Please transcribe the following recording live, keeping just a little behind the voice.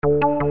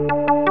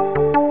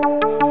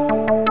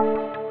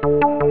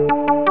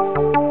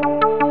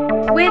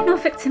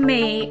Norfolk to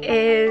me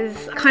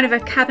is kind of a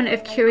cabinet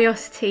of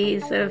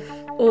curiosities of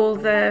all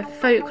the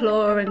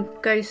folklore and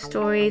ghost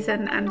stories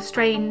and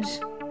strange,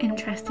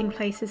 interesting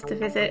places to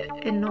visit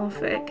in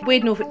Norfolk.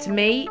 Weird Norfolk to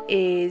me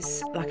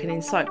is like an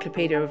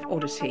encyclopedia of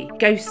oddity.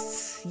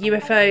 Ghosts,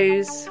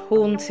 UFOs,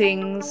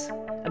 hauntings,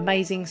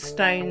 amazing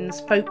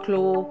stones,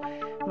 folklore,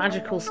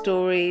 magical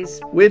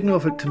stories. Weird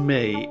Norfolk to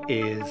me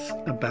is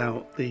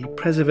about the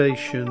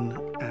preservation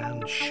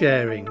and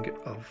sharing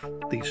of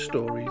these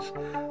stories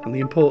and the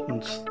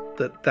importance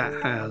that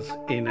has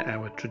in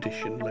our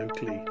tradition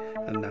locally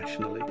and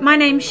nationally. My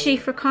name's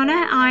Shifra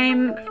Connor.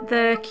 I'm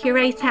the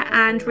curator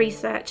and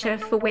researcher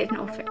for Weird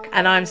Norfolk.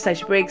 And I'm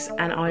Stacia Briggs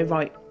and I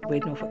write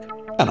Weird Norfolk.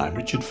 And I'm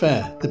Richard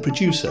Fair, the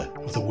producer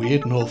of the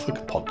Weird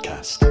Norfolk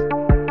podcast.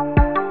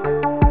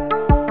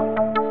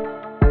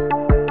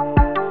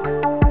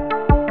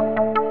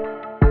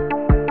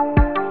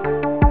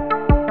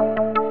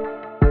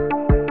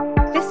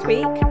 This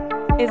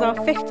week is our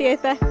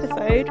 50th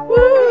episode.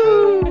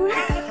 Woo!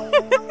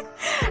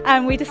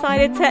 And we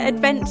decided to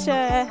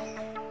adventure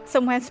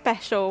somewhere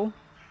special.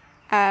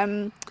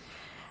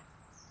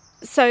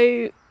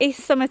 So East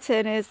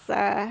Somerton is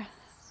a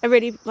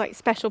really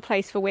special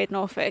place for Weird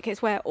Norfolk.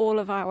 It's where all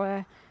of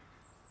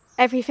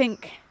everything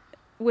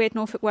Weird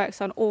Norfolk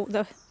works on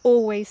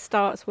always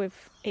starts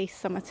with East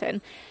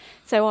Somerton.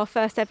 So our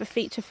first ever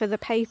feature for the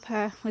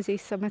paper was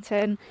East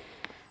Somerton.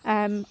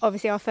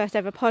 Obviously our first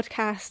ever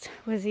podcast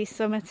was East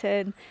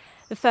Somerton.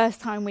 The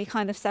first time we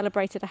kind of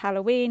celebrated a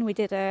Halloween, we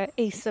did a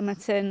East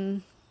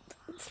Somerton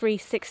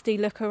 360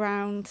 look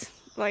around.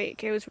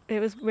 It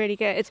was really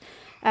good.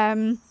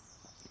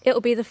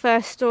 It'll be the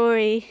first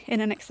story in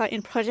an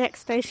exciting project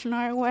Station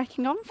and I are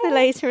working on for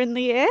later in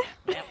the year.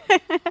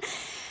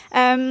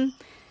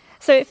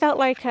 So it felt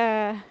like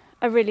a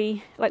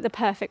really the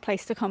perfect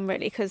place to come,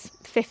 really, because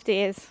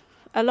 50 is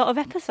a lot of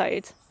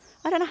episodes.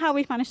 I don't know how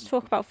we've managed to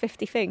talk about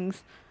 50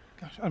 things.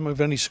 Gosh, and we've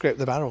only scraped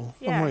the barrel,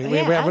 haven't we?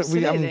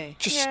 Absolutely.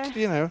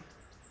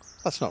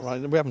 That's not right.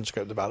 We haven't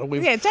scraped the barrel.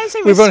 Don't say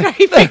we're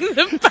scraping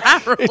the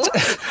barrel.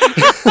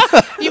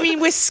 You mean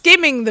we're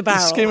skimming the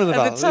barrel? Skimming the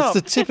barrel. It's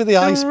the tip of the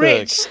iceberg.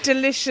 Rich,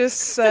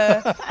 delicious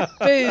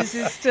booze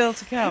is still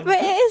to come. But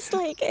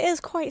it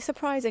is quite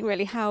surprising,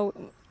 really, how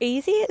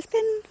easy it's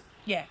been.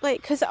 Yeah.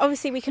 Because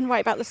obviously we can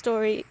write about the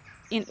story.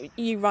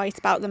 You write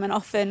about them, and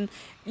often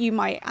you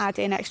might add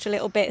in extra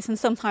little bits. And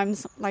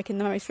sometimes, like in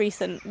the most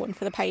recent one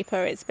for the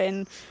paper, it's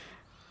been.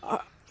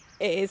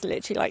 It is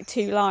literally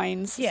 2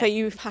 lines, so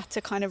you've had to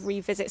kind of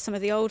revisit some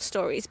of the old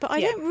stories. But I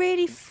don't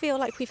really feel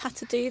like we've had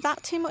to do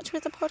that too much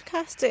with the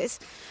podcast.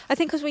 I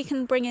think because we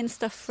can bring in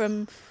stuff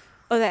from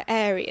other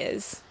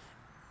areas.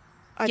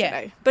 I don't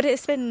know, but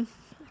it's been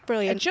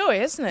brilliant. A joy,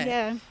 isn't it?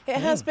 Yeah, it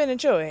has been a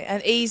joy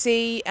and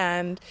easy,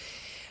 and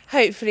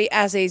hopefully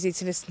as easy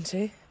to listen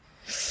to.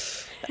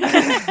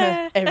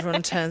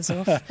 Everyone turns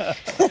off.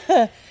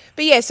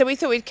 But so we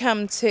thought we'd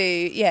come to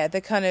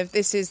the kind of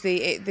this is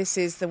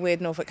the Weird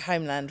Norfolk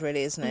homeland,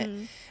 really, isn't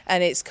it?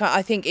 And it's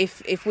I think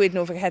if Weird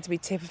Norfolk had to be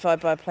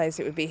typified by a place,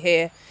 it would be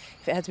here.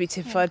 If it had to be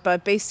typified by a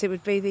beast, it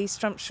would be the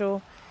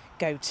Strumpshaw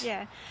goat.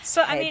 Yeah.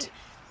 So I mean,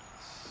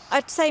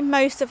 I'd say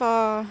most of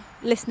our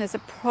listeners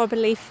are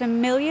probably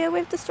familiar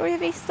with the story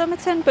of East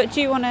Somerton, but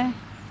do you want to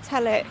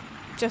tell it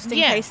just in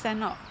case they're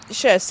not?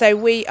 Sure. So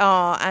we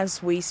are,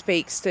 as we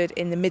speak, stood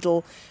in the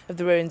middle of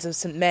the ruins of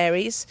St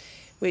Mary's,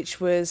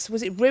 which was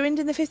it ruined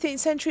in the 15th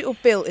century or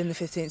built in the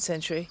 15th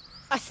century?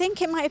 I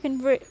think it might have been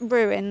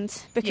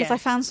ruined because I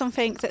found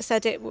something that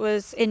said it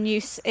was in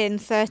use in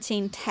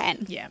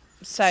 1310. Yeah.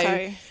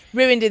 So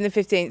ruined in the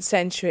 15th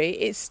century.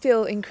 It's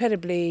still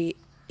incredibly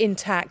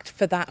intact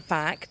for that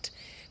fact.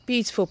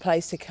 Beautiful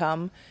place to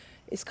come.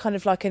 It's kind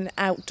of like an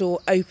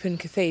outdoor open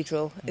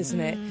cathedral, isn't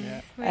it?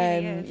 Yeah.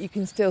 Really is. You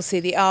can still see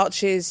the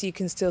arches, you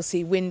can still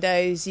see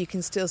windows, you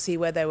can still see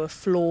where there were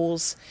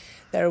floors.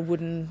 There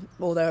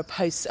are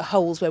posts,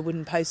 holes where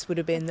wooden posts would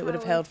have been that would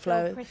have held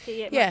flow. Much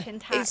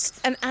intact. It's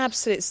an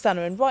absolute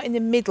stunner. And right in the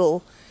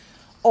middle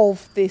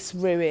of this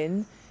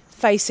ruin,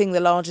 facing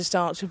the largest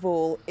arch of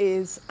all,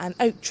 is an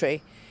oak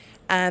tree.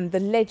 And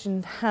the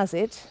legend has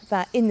it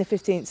that in the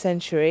 15th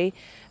century,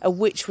 a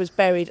witch was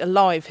buried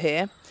alive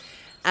here,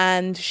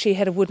 and she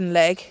had a wooden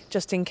leg,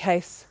 just in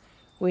case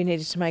we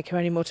needed to make her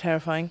any more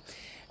terrifying.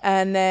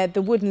 And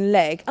the wooden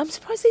leg, I'm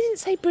surprised they didn't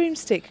say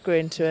broomstick grew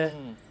into her.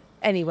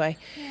 Anyway,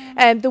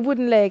 the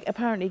wooden leg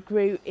apparently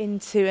grew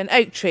into an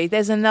oak tree.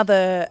 There's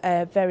another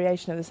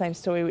variation of the same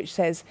story which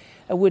says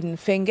a wooden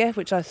finger,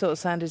 which I thought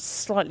sounded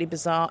slightly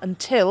bizarre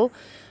until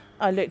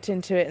I looked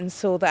into it and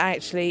saw that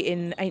actually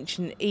in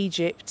ancient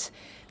Egypt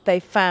they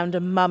found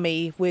a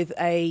mummy with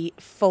a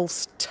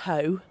false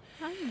toe.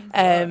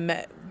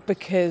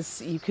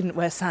 Because you couldn't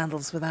wear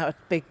sandals without a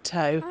big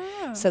toe,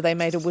 so they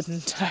made a wooden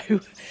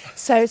toe.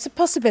 So it's a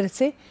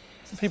possibility.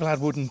 People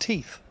had wooden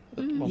teeth.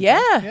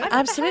 Yeah,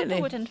 absolutely.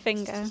 A wooden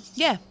finger.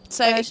 Yeah.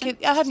 So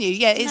haven't you?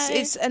 Yeah.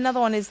 It's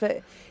another one is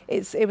that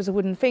it was a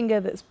wooden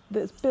finger that's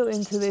built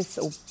into this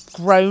or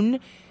grown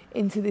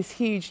into this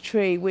huge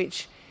tree,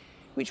 which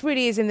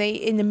really is in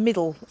the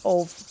middle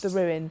of the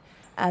ruin.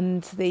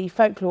 And the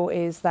folklore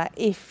is that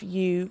if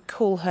you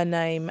call her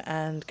name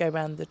and go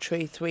round the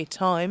tree 3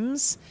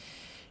 times,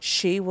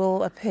 she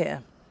will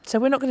appear. So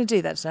we're not going to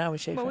do that today, are we,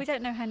 Shufa? Well, we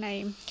don't know her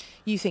name.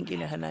 You think you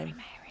know her name?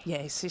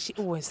 Yeah, so she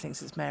always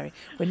thinks it's Mary.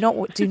 Do not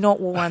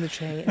walk around the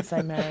tree and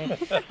say Mary.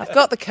 I've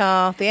got the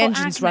car, the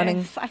engine's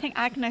running. I think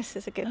Agnes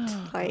is a good,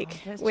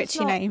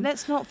 witchy name.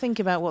 Let's not think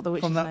about what the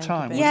witch's From that name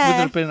time? could be. Yeah. Would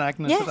there have been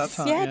Agnes at that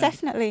time? Yeah,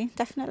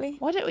 definitely.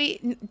 Why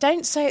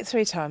don't say it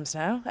 3 times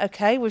now,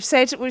 okay? We've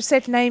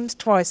said names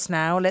twice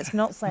now. Let's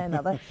not say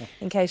another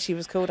in case she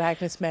was called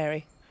Agnes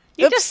Mary.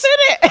 You just said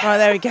it. Right,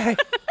 there we go.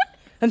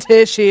 And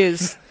here she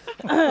is.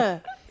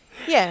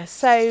 Yeah,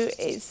 so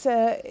it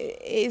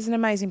is an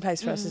amazing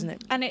place for us, isn't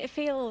it? And it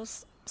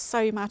feels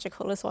so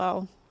magical as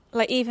well.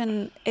 Like,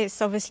 even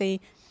it's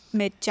obviously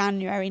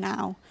mid-January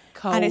now.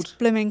 Cold. And it's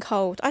blooming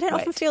cold. I don't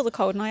Wet. often feel the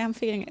cold, and I am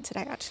feeling it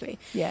today, actually.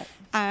 Yeah.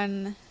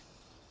 And,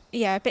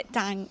 yeah, a bit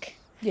dank,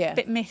 Yeah. a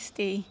bit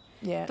misty.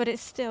 Yeah. But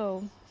it's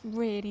still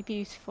really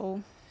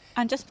beautiful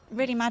and just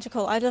really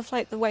magical. I love,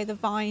 like, the way the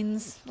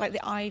vines, like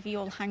the ivy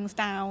all hangs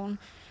down.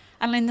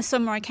 And in the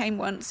summer I came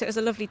once, it was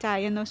a lovely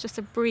day, and there was just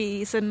a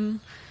breeze,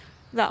 and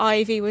the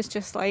ivy was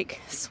just like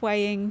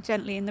swaying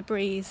gently in the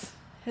breeze.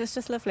 It was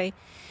just lovely.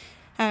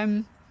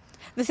 The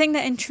thing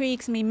that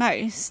intrigues me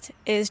most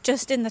is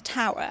just in the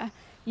tower,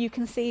 you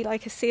can see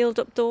like a sealed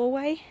up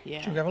doorway.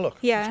 Yeah. Shall we have a look?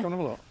 Yeah. Let's go and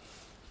have a look.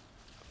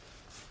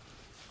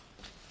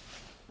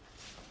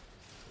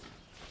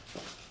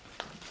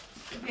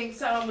 You think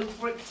someone was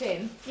bricked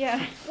in?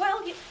 Yeah.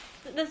 Well,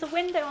 there's a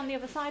window on the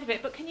other side of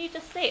it, but can you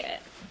just see it?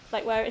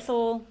 Like where it's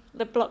all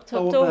the blocked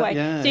up doorway.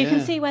 yeah, so you can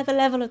yeah. see where the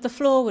level of the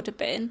floor would have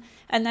been,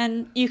 and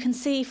then you can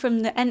see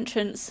from the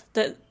entrance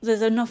that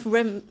there's enough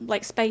room,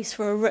 like space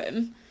for a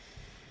room.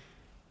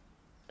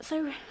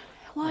 So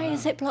why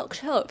is it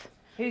blocked up?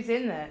 Who's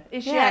in there?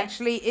 Is she Yeah.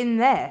 actually in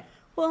there?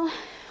 Well,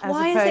 As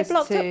why is it opposed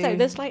blocked up to- though?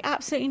 There's like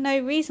absolutely no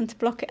reason to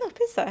block it up,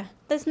 is there?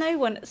 There's no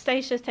one.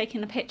 Stacey's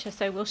taking a picture,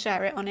 so we'll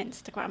share it on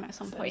Instagram at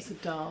some point. It's a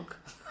dog.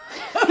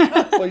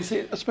 Well, you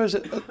see, I suppose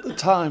at the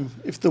time,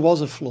 if there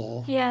was a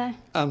floor Yeah.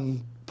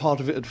 and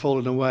part of it had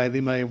fallen away, they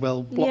may have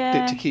well blocked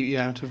Yeah. it to keep you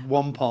out of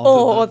one part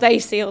Or of the... they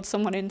sealed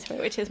someone into it,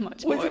 which is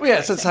much more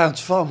Yes, that exciting. sounds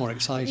far more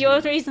exciting. Your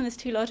reason is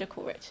too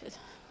logical, Richard.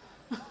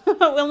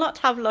 We'll not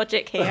have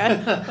logic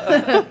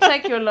here.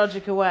 Take your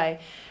logic away.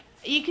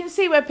 You can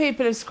see where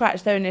people have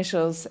scratched their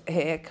initials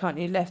here, can't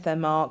you? Left their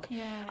mark.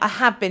 Yeah. I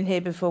have been here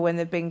before when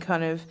there've been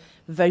kind of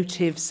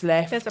votives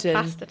left. There's a and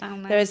plaster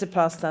down there. There is a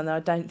plaster down there.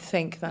 I don't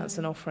think that's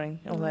an offering,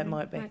 although it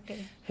might be. Might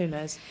be. Who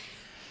knows?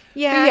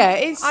 Yeah, But yeah,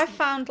 it's- I've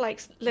found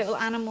like little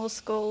animal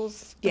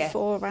skulls Yeah.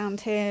 before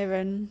around here,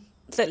 and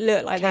that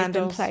look like they've been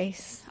Candles.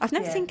 placed. I've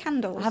never Yeah. seen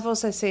candles. I have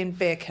also seen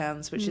beer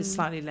cans, which is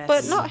slightly less.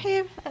 But not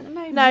here at the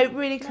moment. No,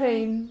 really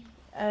clean,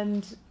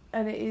 and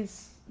it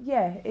is.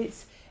 Yeah,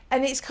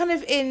 it's kind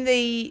of in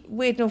the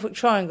Weird Norfolk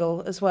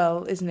Triangle as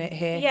well, isn't it?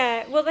 Here.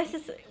 Yeah, well, this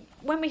is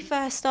when we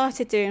first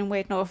started doing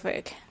Weird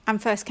Norfolk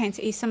and first came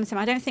to East Somerton.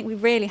 I don't think we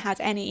really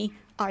had any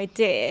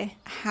idea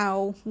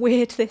how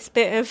weird this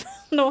bit of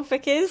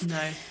Norfolk is.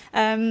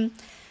 No.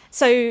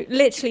 So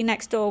literally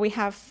next door we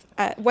have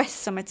West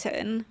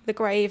Somerton, the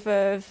grave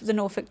of the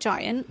Norfolk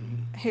giant,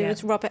 who Yeah.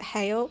 was Robert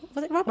Hale.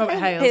 Was it Robert Robert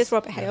Hale? Hales. Here's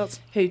Robert Hales.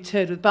 Who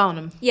toured with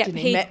Barnum? Yeah, didn't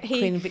he- Met he-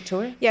 Queen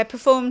Victoria. Yeah,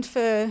 performed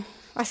for.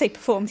 I say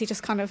performed. He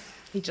just kind of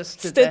He just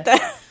stood stood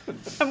there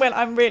and went,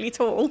 "I'm really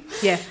tall."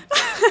 Yeah,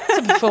 it's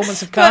a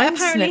performance of But kind.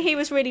 apparently isn't it? he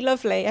was really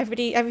lovely.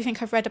 Everything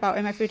I've read about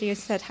him, everybody has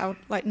said how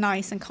like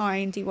nice and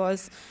kind he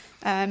was.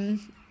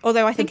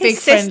 Although I think big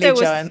his sister friendly was,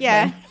 giant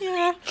yeah.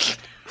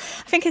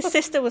 I think his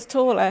sister was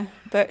taller,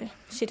 but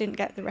she didn't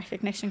get the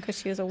recognition because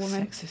she was a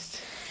woman. Sexist.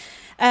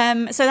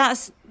 So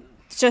that's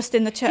just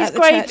in the church. His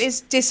grave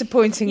is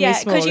disappointingly yeah,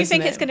 small. because you isn't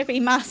think it? it's going to be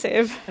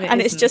massive, And it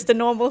and it's isn't. just a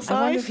normal I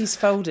wonder if size. he's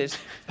folded.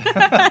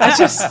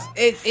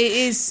 It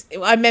is.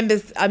 I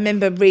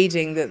remember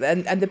reading that,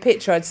 and the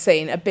picture I'd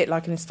seen, a bit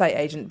like an estate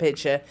agent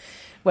picture,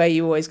 where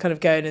you always kind of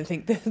go in and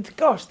think,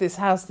 "Gosh, this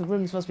house, the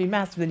rooms must be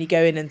massive." Then you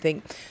go in and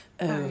think,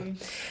 "Oh."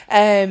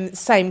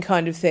 Same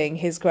kind of thing.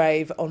 His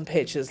grave on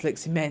pictures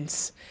looks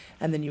immense,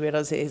 and then you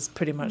realise it is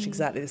pretty much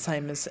exactly the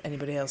same as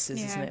anybody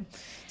else's, isn't Yeah. it?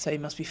 So he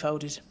must be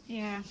folded.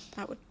 Yeah,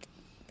 that would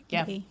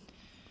Yeah. be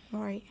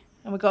right.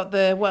 And we got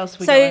the what else?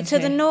 We got So around to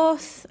the here?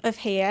 north of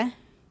here,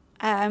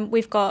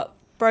 we've got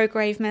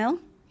Brograve Mill.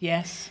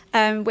 Yes.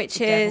 Which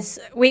The is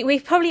we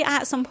probably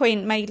at some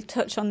point may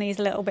touch on these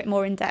a little bit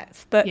more in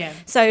depth. But Yeah.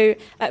 so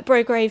at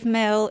Brograve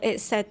Mill,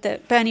 it's said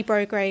that Bernie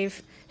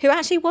Brograve, who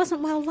actually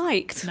wasn't well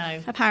liked,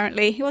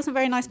 apparently he wasn't a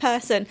very nice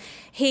person,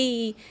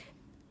 he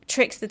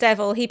tricks the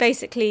devil. He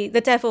basically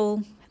the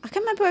devil. I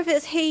can't remember if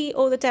it's he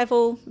or the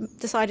devil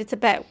decided to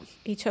bet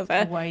each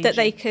other wager. that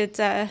they could.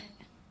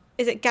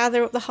 Is it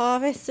gather up the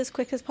harvest as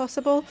quick as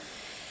possible?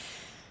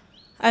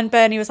 And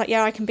Bernie was like,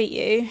 "Yeah, I can beat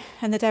you,"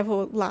 and the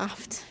devil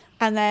laughed.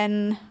 And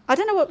then, I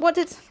don't know what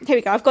did... Here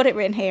we go, I've got it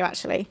written here,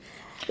 actually.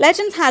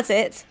 Legend has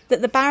it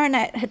that the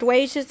baronet had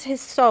wagered his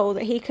soul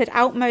that he could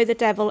outmow the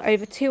devil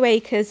over 2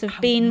 acres of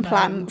bean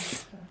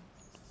plants.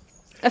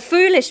 A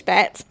foolish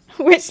bet,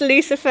 which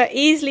Lucifer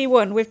easily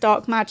won with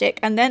dark magic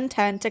and then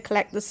turned to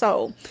collect the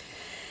soul.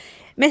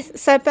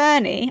 Sir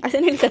Bernie, I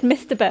nearly said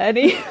Mr.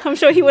 Bernie, I'm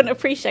sure he wouldn't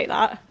appreciate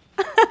that.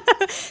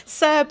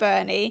 Sir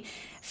Bernie,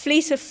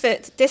 fleet of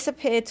foot,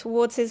 disappeared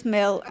towards his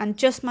mill and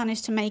just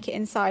managed to make it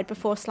inside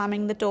before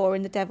slamming the door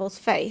in the devil's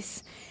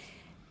face.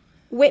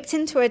 Whipped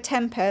into a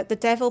temper, the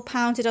devil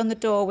pounded on the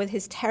door with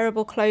his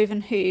terrible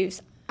cloven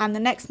hooves, and the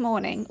next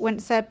morning, when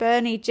Sir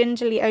Bernie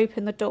gingerly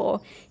opened the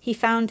door, he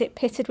found it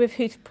pitted with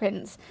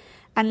hoofprints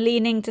and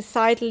leaning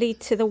decidedly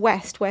to the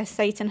west where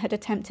Satan had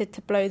attempted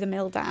to blow the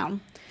mill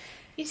down.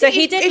 So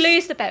he did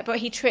lose the bet, but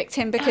he tricked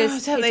him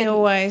because... don't they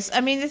always? I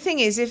mean, the thing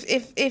is,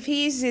 if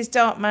he uses his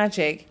dark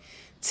magic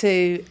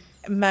to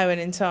mow an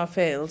entire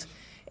field,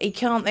 he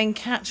can't then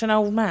catch an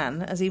old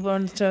man as he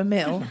runs to a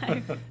mill.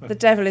 No. The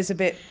devil is a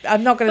bit...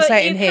 I'm not going to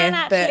say it in here, but... you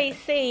can actually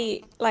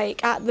see,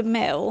 like, at the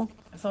mill,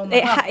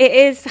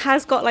 it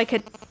has got, like,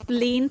 a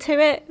lean to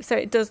it, so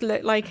it does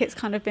look like it's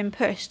kind of been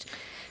pushed.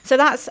 So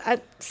that's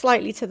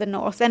slightly to the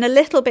north. Then a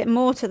little bit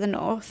more to the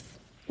north,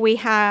 we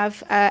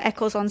have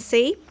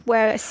Eccles-on-Sea,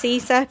 where a sea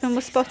serpent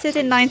was spotted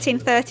in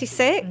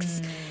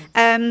 1936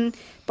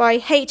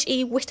 by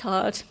H.E.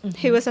 Whittard,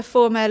 who was a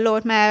former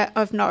Lord Mayor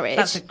of Norwich.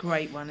 That's a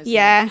great one, isn't it?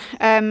 Yeah.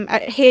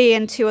 He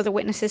and 2 other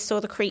witnesses saw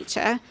the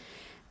creature.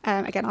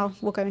 Again,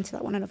 we'll go into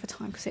that one another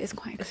time because it is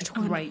quite a good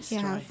one. It's a great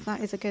story. Yeah,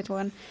 that is a good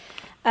one.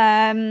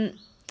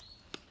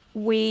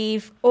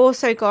 We've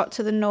also got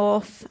to the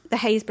north the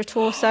Haysborough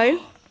Torso,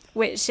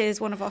 which is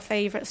one of our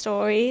favourite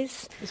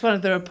stories. It's one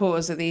of the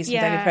reporters at the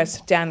Eastern Daily Press,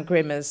 Dan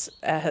Grimmers,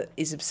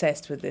 is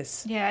obsessed with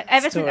this. Yeah,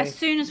 as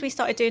soon as we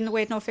started doing the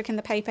Weird Norfolk in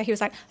the paper, he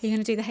was like, "Are you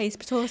going to do the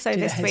Haysborough Torso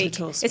this week?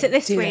 Is it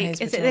this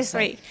week? Is it this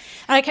week?"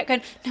 And I kept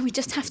going, "No, we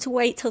just have to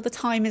wait till the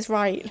time is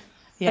right."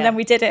 Yeah. And then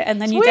we did it,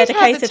 and then you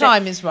dedicated it. The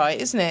time is right,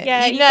 isn't it?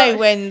 Yeah, you know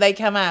when they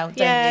come out.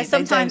 Don't you?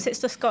 Sometimes it's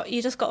just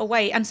you just got to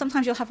wait, and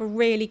sometimes you'll have a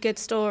really good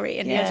story,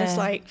 and you're just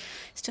like,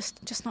 it's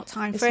just not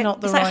time for it.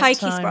 It's like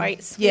Hikey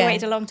Sprites. We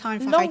waited a long time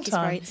for Hikey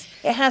Sprites.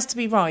 It has to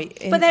be right.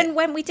 But then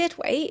when we did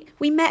wait,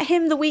 we met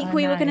him the week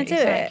we were going to do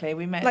it.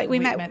 We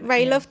met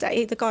Ray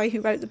Loveday, the guy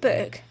who wrote the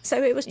book.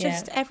 So it was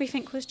just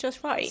everything was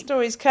just right.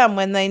 Stories come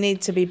when they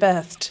need to be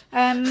birthed.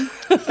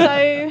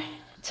 So.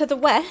 To the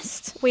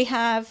west, we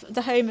have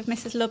the home of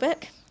Mrs.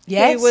 Lubbock,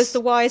 who was the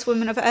wise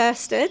woman of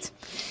Erstead,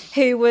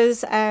 who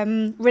was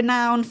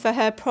renowned for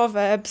her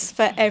proverbs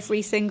for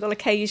every single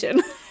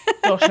occasion.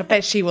 Gosh, I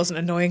bet she wasn't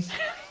annoying.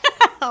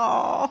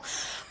 Oh,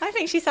 I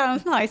think she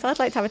sounds nice. I'd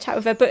like to have a chat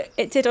with her, but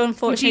it did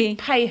unfortunately... Would you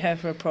pay her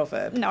for a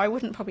proverb? No, I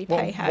wouldn't probably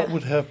pay her. What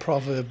would her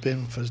proverb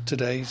been for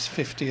today's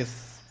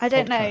 50th I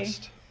don't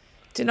podcast? know.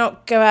 Do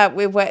not go out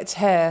with wet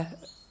hair.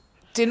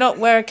 Do not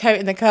wear a coat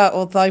in the car,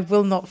 or thou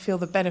will not feel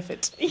the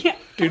benefit. Yeah,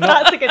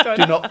 that's a good one.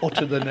 Do not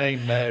utter the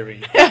name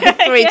Mary.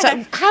 3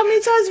 times. How many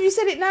times have you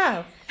said it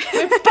now?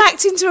 We're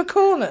backed into a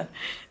corner.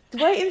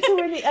 Wait until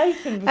we're in the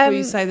open before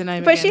you say the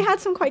name but again. She had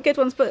some quite good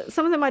ones, but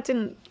some of them I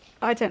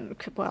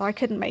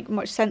couldn't make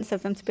much sense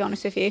of them, to be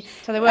honest with you.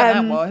 So they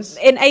weren't that wise.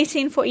 In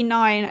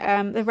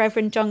 1849, the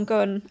Reverend John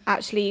Gunn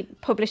actually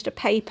published a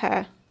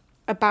paper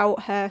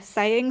about her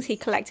sayings. He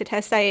collected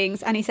her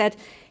sayings, and he said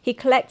he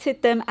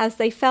collected them as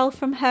they fell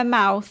from her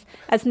mouth,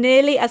 as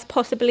nearly as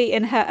possibly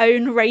in her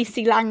own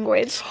racy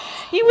language.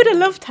 You would have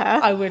loved her.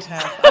 I would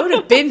have. I would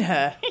have been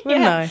her,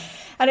 wouldn't I?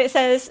 And it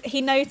says,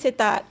 he noted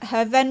that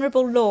her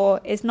venerable law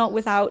is not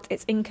without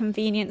its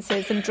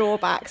inconveniences and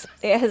drawbacks.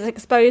 It has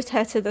exposed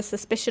her to the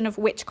suspicion of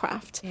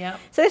witchcraft. Yeah.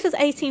 So this was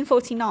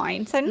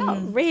 1849, so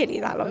not really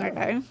that long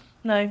ago.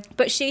 No.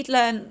 But she'd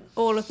learned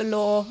all of the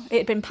law. It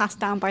had been passed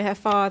down by her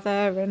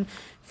father and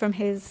from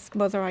his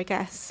mother, I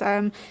guess.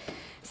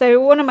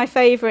 So one of my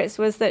favourites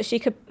was that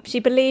she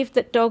believed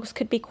that dogs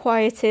could be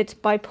quieted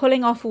by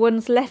pulling off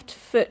one's left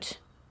foot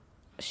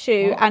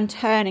shoe and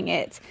turning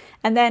it.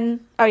 And then,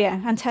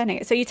 turning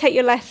it. So you take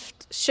your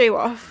left shoe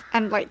off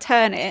and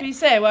turn it. To be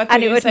fair, well, I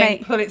thought you were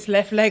saying pull its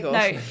left leg off.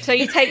 No, so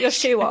you take your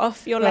shoe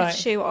off, your left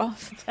shoe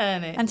off.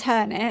 Turn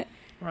it.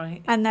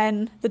 Right. And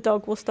then the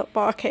dog will stop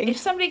barking. If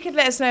somebody could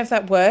let us know if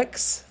that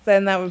works,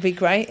 then that would be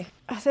great.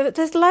 So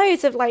there's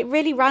loads of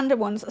really random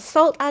ones.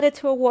 Salt added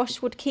to a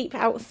wash would keep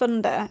out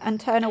thunder and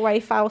turn away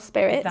foul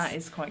spirits. That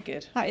is quite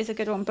good. That is a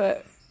good one,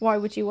 but why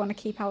would you want to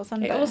keep out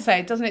thunder? It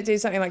also, doesn't it do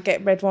something like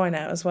get red wine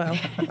out as well,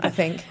 I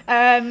think?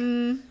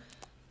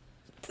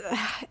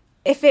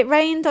 If it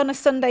rained on a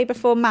Sunday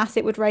before Mass,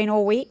 it would rain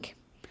all week.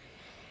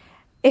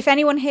 If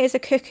anyone hears a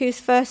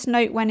cuckoo's first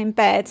note when in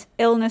bed,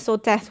 illness or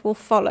death will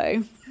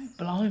follow.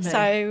 Blimey.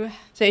 So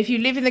if you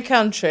live in the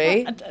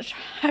country,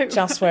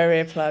 just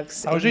wear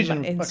earplugs. I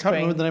can't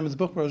remember the name of the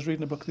book, but I was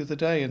reading a book the other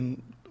day,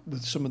 and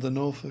with some of the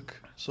Norfolk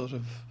sort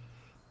of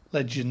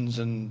legends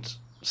and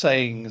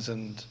sayings,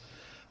 and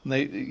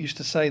they used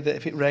to say that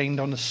if it rained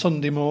on a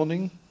Sunday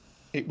morning,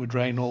 it would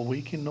rain all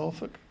week in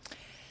Norfolk.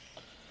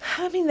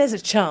 I mean, there's a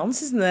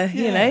chance, isn't there?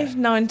 Yeah. You know,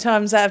 9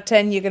 times out of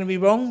 10 you're going to be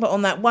wrong, but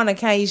on that one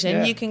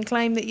occasion you can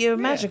claim that you're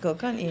magical,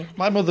 can't you?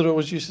 My mother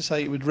always used to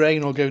say it would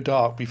rain or go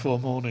dark before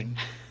morning.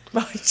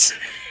 Right.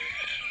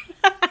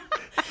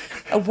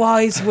 A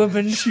wise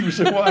woman. She was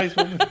a wise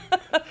woman.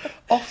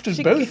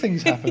 Often both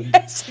things happen.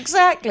 Yes,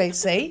 exactly.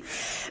 See,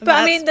 But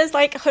I mean, there's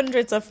like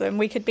hundreds of them.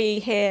 We could be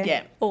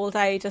here all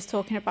day just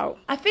talking about.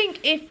 I think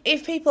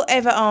if people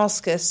ever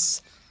ask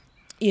us,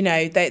 you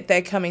know,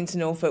 they're coming to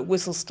Norfolk,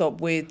 whistle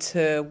stop weird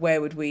tour, where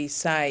would we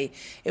say?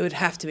 It would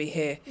have to be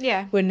here.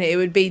 Yeah. Wouldn't it? It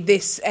would be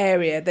this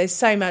area. There's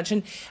so much.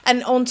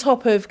 And on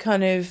top of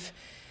kind of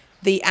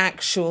the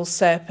actual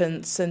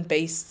serpents and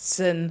beasts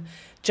and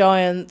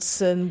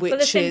giants and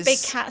witches. Well, there's been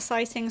big cat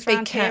sightings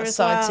around here as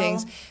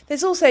well.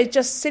 There's also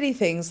just silly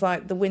things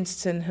like the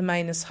Winterton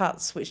Hermanus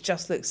huts, which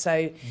just look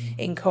so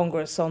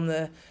incongruous on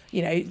the,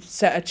 you know,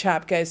 so a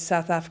chap goes to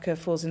South Africa,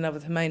 falls in love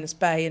with Hermanus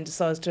Bay and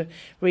decides to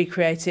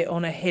recreate it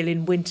on a hill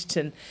in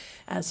Winterton,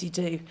 as you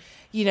do.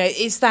 You know,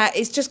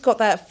 it's just got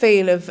that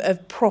feel of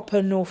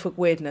proper Norfolk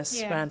weirdness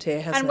around here,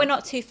 hasn't it? And we're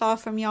not too far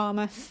from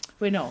Yarmouth.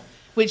 We're not.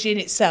 Which in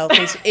itself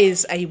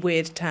is a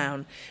weird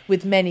town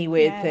with many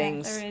weird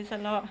things. There is a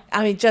lot.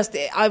 I mean,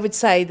 I would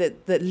say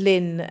that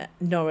Lynn,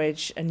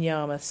 Norwich and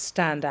Yarmouth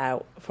stand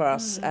out for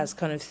us as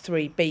kind of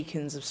three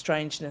beacons of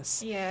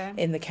strangeness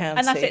in the county.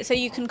 And that's it. So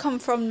you can come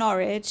from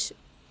Norwich,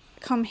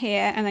 come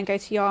here and then go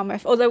to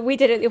Yarmouth. Although we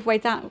did it the other way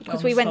down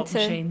because we went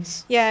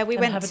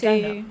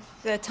to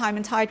the Time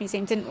and Tide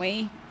Museum, didn't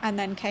we? And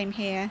then came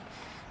here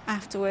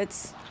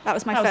afterwards. That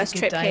was my first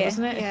trip here.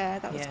 Wasn't it? Yeah,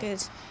 that was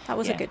good. That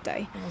was a good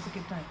day. It was a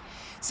good day.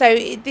 So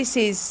this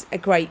is a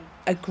great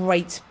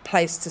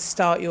place to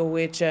start your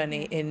weird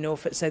journey in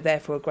Norfolk, so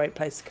therefore a great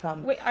place to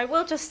come. I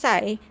will just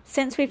say,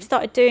 since we've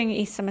started doing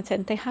East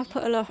Somerton, they have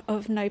put a lot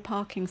of no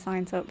parking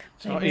signs up.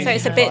 So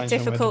it's a bit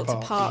difficult to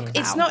park now.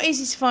 It's not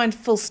easy to find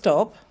full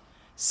stop,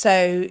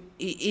 so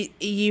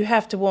you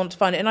have to want to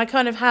find it. And I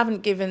kind of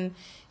haven't given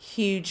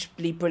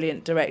hugely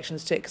brilliant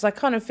directions to it because I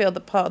kind of feel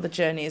that part of the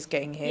journey is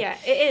getting here. Yeah,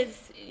 it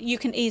is. You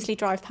can easily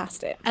drive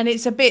past it. And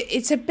it's a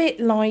bit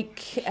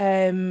like...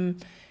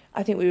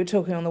 I think we were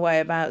talking on the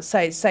way about,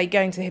 say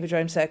going to the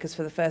Hippodrome Circus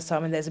for the first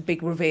time and there's a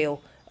big reveal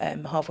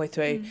halfway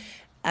through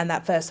and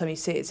that first time you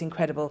see it, it's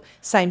incredible.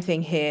 Same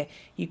thing here.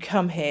 You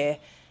come here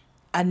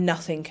and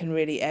nothing can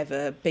really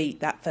ever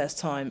beat that first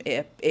time.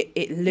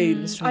 It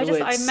looms from the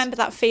woods. I remember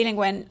that feeling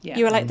when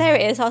you were like, there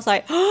it is. I was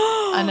like,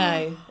 oh. I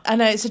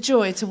know. It's a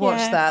joy to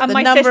watch that. And the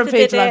my number sister of people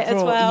did it I brought,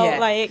 as well.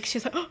 Like,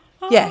 she's like, oh.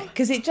 Yeah,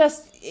 because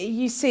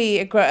you see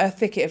a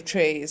thicket of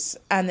trees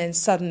and then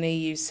suddenly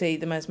you see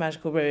the most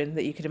magical ruin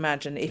that you could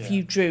imagine. If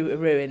you drew a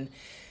ruin,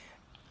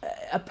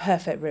 a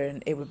perfect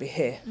ruin, it would be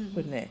here,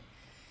 wouldn't it?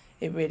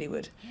 It really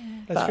would.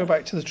 Yeah. Let's go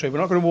back to the tree. We're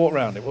not going to walk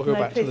around it. We'll go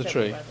back to the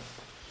tree.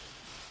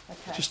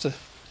 Okay.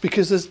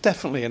 Because there's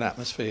definitely an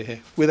atmosphere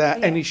here,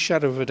 without any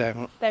shadow of a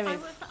doubt. There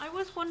is. I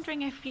was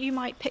wondering if you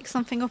might pick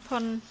something up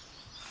on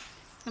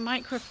the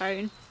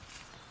microphone.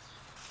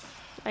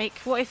 Like,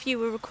 what if you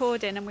were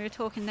recording and we were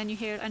talking, then you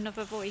hear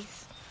another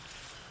voice?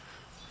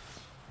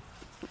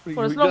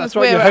 Well, as long as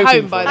we're at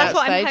home by that stage. That's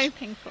what I'm stage.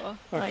 hoping for.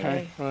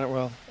 Okay, right,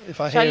 well, if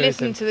I Shall hear I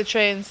listen anything... to the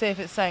tree and see if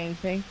it's saying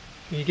anything?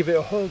 Can you give it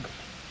a hug?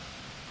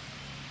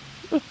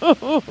 There's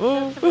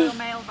a Royal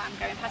Mail van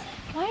going past.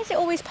 Why is it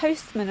always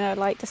postmen are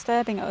like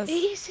disturbing us? It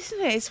is, isn't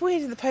it? It's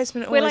weird that the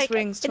postman We're always like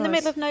rings in the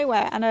middle of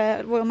nowhere and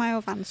a Royal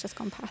Mail van's just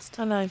gone past.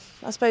 I know.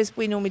 I suppose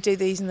we normally do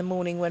these in the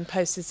morning when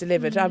post is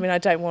delivered. I mean, I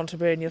don't want to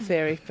ruin your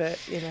theory, but,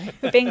 you know.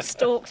 We're being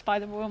stalked by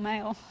the Royal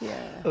Mail.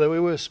 Yeah. Although we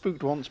were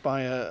spooked once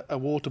by a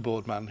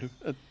waterboard man who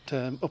at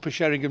Upper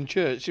Sheringham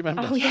Church, do you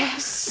remember? Oh,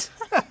 yes.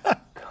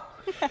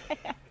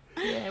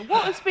 Yeah.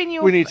 What has been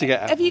your... We need to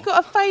get out. Have you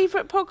got a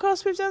favourite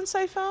podcast we've done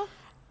so far?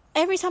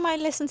 Every time I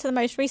listen to the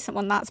most recent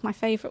one, that's my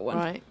favourite one.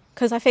 Right.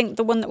 Because I think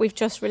the one that we've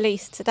just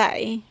released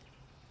today,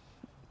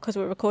 because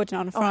we're recording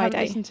on a I haven't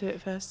Friday, listened to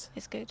it first.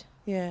 is good.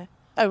 Yeah.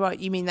 Oh, right.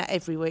 You mean that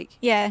every week?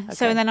 Yeah. Okay.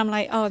 So then I'm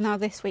like, oh, now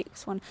this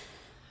week's one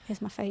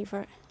is my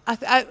favourite.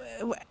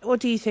 What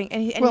do you think?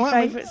 Any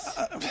favourites?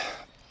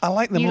 I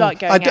like them You all. like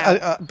going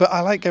out. But I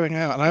like going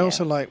out, and I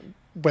also like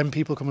when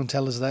people come and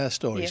tell us their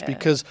stories, Yeah.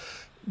 because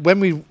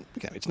when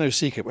it's no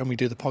secret, when we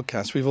do the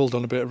podcast, we've all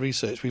done a bit of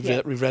research.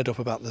 We've read up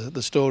about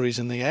the stories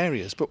in the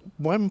areas. But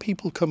when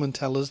people come and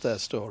tell us their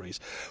stories,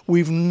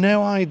 we've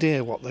no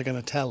idea what they're going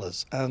to tell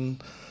us.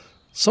 And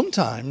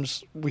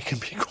sometimes we can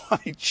be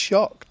quite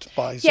shocked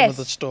by some of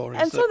the stories.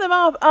 And some of them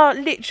are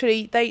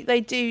literally,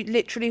 they do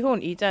literally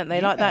haunt you, don't they?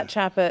 Like that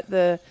chap at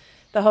the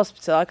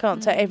hospital. I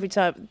can't tell every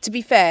time. To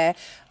be fair,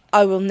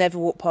 I will never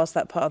walk past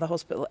that part of the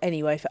hospital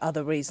anyway for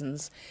other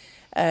reasons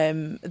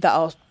that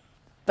are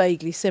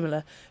vaguely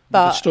similar,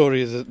 but the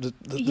story of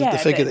the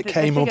figure that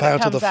came up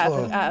out of the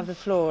floor, out of the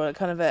floor,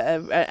 kind of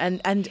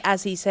and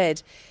as he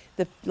said,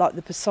 the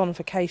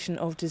personification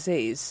of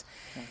disease.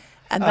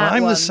 And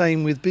I'm the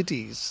same with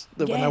biddies.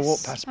 That when I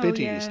walk past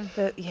biddies,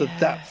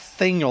 that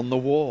thing on the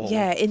wall,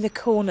 in the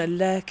corner,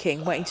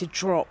 lurking, waiting to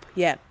drop.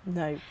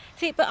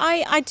 See, but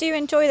I do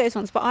enjoy those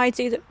ones. But I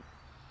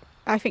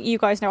think you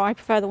guys know I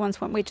prefer the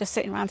ones when we're just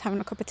sitting around having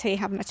a cup of tea,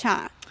 having a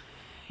chat.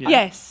 Yeah.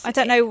 Yes, I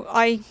don't know.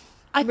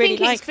 I really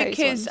like those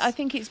ones. I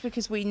think it's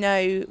because we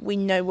know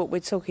what we're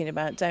talking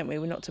about, don't we?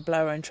 We're not to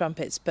blow our own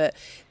trumpets, but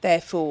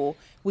therefore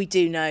we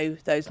do know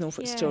those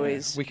Norfolk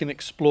stories. We can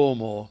explore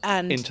more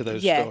into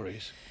those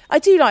stories. I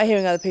do like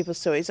hearing other people's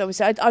stories.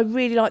 Obviously, I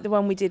really like the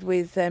one we did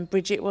with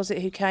Bridget. Was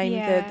it who came?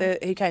 Yeah.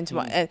 Who came to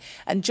my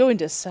and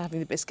joined us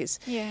having the biscuits.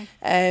 Yeah.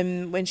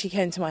 When she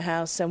came to my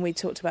house and we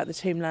talked about the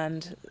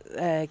Tombland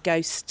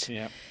ghost.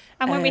 Yeah.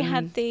 And when we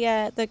had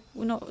the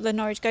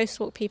Norwich Ghost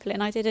Walk people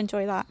in, I did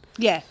enjoy that.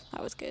 Yeah,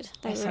 That was good.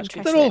 They That's were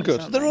actually interesting. They're all Excellent, good.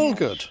 aren't They're they? all Yeah.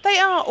 good. they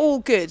are all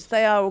good.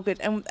 They are all good.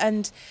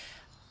 And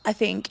I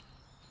think,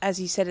 as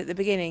you said at the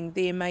beginning,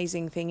 the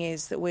amazing thing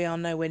is that we are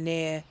nowhere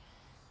near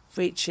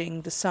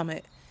reaching the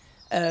summit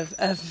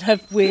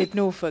of Weird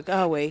Norfolk,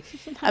 are we?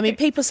 I mean,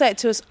 people say it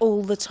to us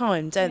all the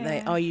time, don't they?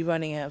 Yeah. Are you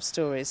running out of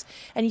stories?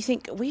 And you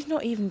think, we've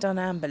not even done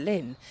Anne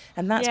Boleyn.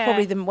 And that's Yeah.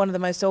 probably one of the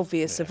most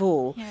obvious of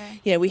all. Yeah.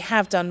 You know, we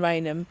have done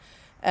Raynham,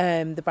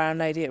 the Brown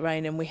Lady at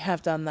Raynham, we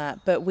have done that,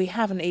 but we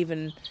haven't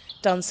even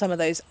done some of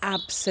those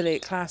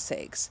absolute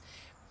classics,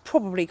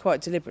 probably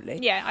quite deliberately.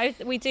 Yeah,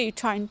 we do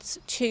try and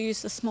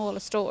choose the smaller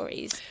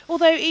stories.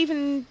 Although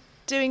even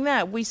doing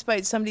that, we spoke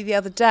to somebody the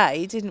other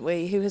day, didn't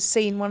we, who has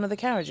seen one of the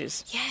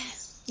carriages. Yeah.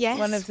 Yes.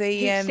 One of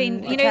the, Who've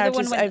seen, the you know, the carriages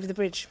one when, over the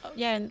bridge.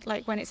 yeah, and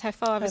like when it's her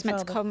father's meant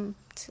to father. come.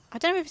 I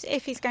don't know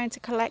if he's going to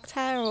collect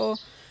her or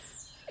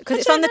because I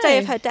it's on the don't day know.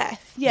 of her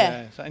death.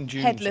 Yeah. Is that in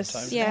June Headless.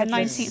 sometimes? Yeah,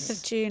 Headless. 19th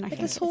of June. I think.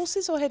 Headless it is.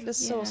 horses or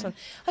headless Yeah. horsemen?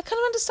 I kind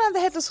of understand the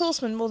headless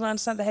horsemen more than I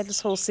understand the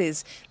headless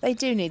horses. They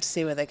do need to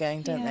see where they're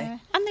going, don't Yeah.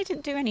 And they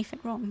didn't do anything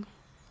wrong.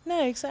 they?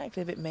 No,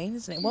 exactly. A bit mean,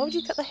 isn't it? Why would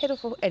you cut the head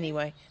off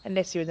anyway,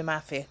 unless you're in the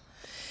mafia?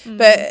 Mm.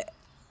 But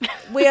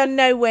we are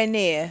nowhere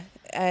near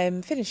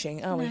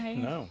finishing, are we? No.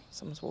 No.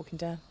 Someone's walking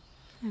down.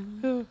 Mm.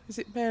 Oh, is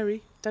it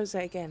Mary? Don't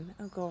say it again.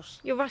 Oh, gosh.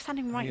 You're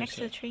standing right Yes, next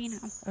to sir. the tree now.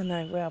 I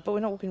know, we are, but we're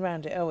not walking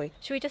around it, are we?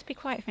 Should we just be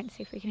quiet for a minute,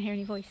 see if we can hear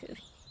any voices?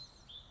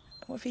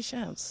 What if he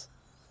shouts?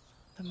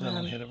 The No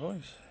one man. heard a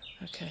voice.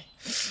 Okay.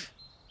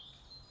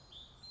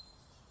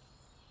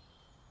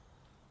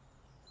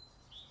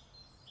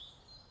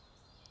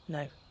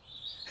 No.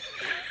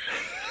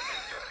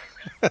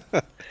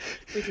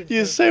 We didn't You're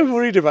hear so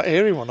worried about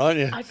hearing one, aren't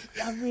you?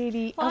 I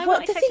really. Well, I'm what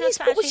not the thing expecting us is,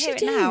 to what would actually she hear it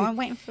do? now. I'm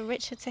waiting for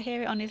Richard to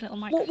hear it on his little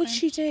microphone. What would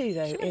she do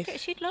though?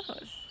 She'd love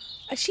us.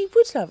 She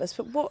would love us,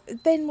 but what?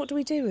 Then what do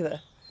we do with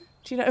her?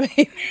 Do you know what I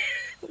mean?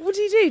 What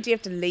do you do? Do you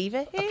have to leave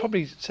her I here?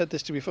 probably said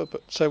this to you before,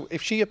 but so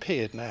if she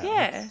appeared now,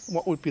 Yeah.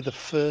 what would be the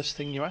first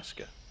thing you ask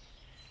her?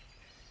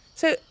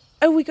 So,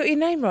 we got your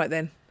name right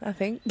then. I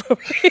think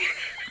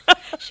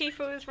She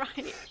was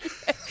right.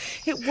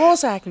 it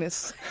was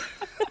Agnes.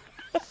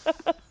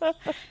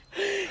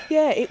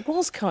 Yeah, it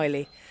was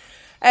Kylie.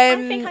 I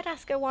think I'd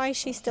ask her why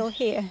she's still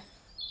here.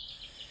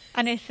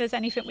 And if there's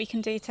anything we can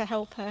do to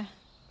help her.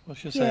 Well,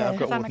 she'll say, Yeah. I've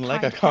got a I'm a wooden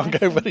leg, I kind can't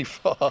go person. very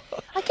far.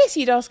 I guess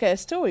you'd ask her a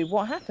story.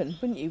 What happened,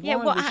 wouldn't you? Yeah,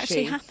 Why what was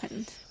actually she-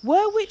 happened?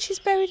 Were witches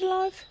buried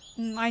alive?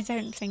 I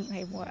don't think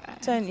they were.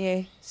 Don't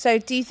you? So,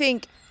 do you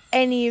think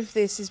any of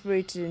this is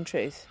rooted in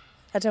truth?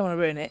 I don't want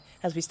to ruin it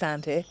as we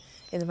stand here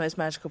in the most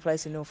magical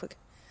place in Norfolk.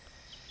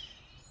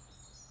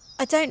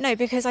 I don't know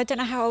because I don't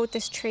know how old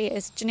this tree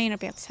is. Janine will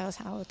be able to tell us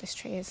how old this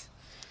tree is.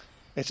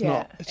 It's Yeah.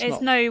 not. It's, It's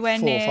not nowhere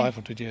 400 near. or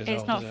 500 years It's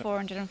old. not is it?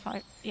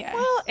 405. Yeah.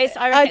 Well, it's,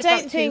 I reckon it's don't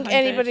about think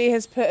 200. anybody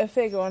has put a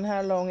figure on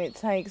how long it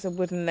takes a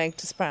wooden leg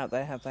to sprout,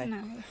 though, have they?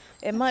 No.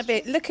 It might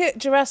be. Look at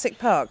Jurassic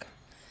Park.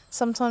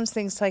 Sometimes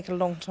things take a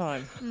long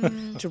time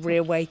to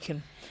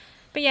reawaken.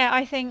 But yeah,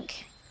 I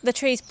think the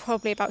tree's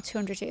probably about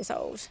 200 years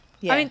old.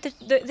 Yeah. I mean,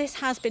 this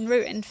has been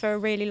ruined for a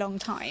really long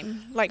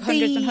time, like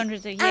hundreds and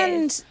hundreds of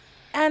years.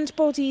 And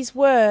bodies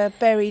were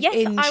buried Yes,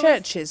 in I was-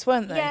 churches,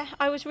 weren't they? Yeah,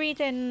 I was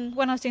reading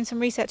when I was doing some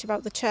research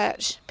about the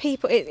church.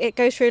 People, it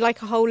goes through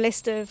like a whole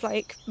list of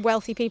like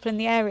wealthy people in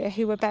the area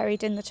who were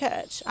buried in the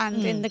church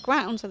and in the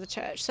grounds of the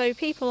church. So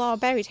people are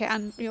buried here,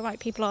 and you're right,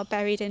 people are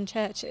buried in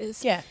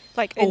churches. Yeah.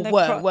 like Or in the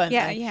weren't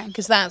yeah, they? yeah.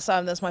 Because that's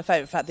my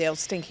favourite fact, the old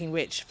stinking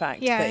rich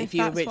fact, Yeah, that if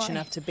you were that's rich why.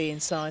 enough to be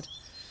inside.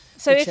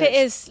 So the if it church.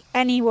 is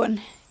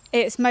anyone,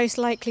 it's most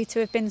likely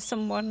to have been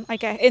someone. I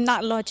guess in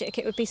that logic,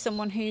 it would be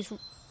someone who's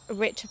a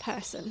richer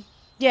person.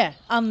 Yeah,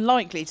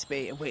 unlikely to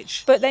be a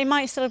witch. But they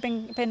might still have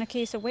been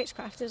accused of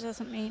witchcraft. It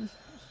doesn't mean.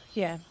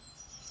 Yeah.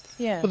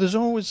 Yeah. But there's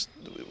always,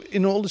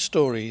 in all the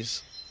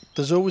stories,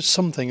 there's always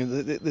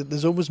something.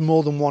 There's always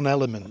more than one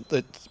element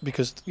that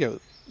because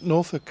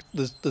Norfolk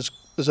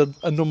there's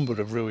a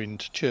number of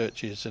ruined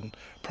churches and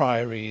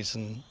priories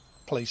and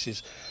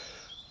places.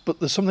 But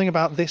there's something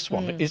about this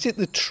one. Is it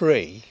the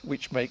tree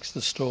which makes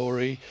the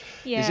story?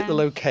 Yeah. Is it the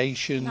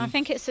location? No, I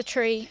think it's the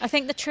tree. I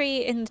think the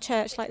tree in the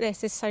church like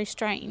this is so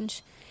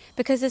strange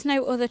because there's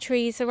no other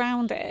trees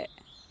around it.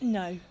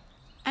 No.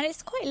 And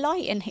it's quite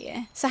light in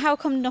here. So how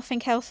come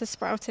nothing else has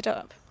sprouted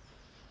up?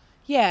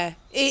 Yeah,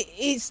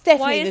 it's Why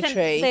definitely isn't the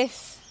tree.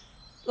 this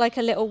like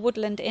a little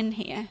woodland in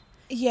here?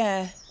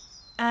 Yeah.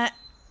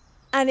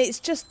 And it's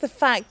just the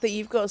fact that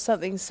you've got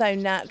something so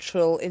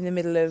natural in the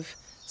middle of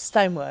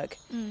stonework,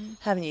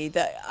 haven't you?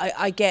 That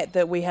I get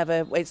that we have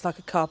it's like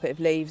a carpet of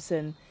leaves,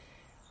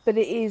 but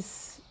it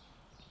is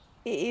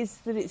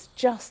that it's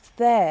just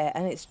there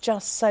and it's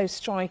just so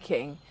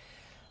striking.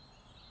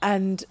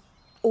 And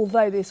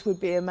although this would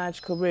be a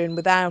magical ruin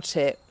without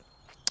it,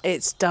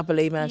 it's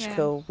doubly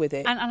magical with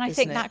it. And I isn't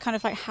think it? that kind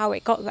of like how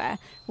it got there.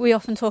 We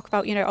often talk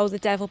about, the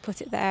devil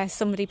put it there,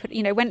 somebody put,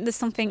 when there's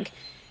something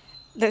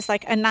that's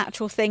like a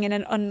natural thing in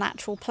an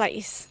unnatural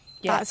place,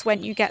 that's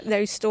when you get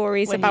those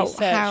stories when about you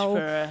search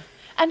how...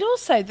 And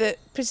also that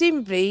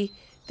presumably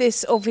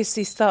this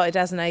obviously started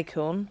as an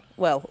acorn,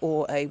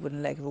 or a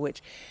wooden leg of a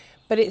witch,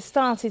 but it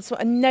started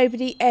and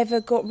nobody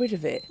ever got rid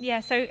of it. Yeah,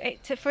 so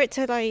for it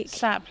to like...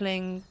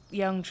 Sapling,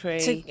 young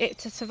tree.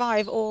 To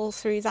survive all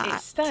through that,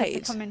 It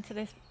stayed. to come into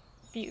this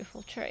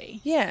beautiful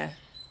tree. Yeah.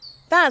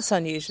 That's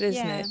unusual,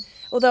 isn't it?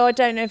 Although I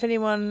don't know if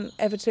anyone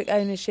ever took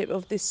ownership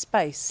of this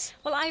space.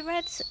 Well, I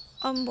read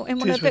in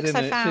one of the books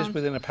I found... It is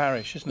within a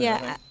parish, isn't it?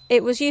 Yeah,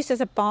 it was used as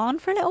a barn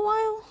for a little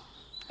while.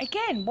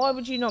 Again, why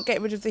would you not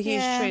get rid of the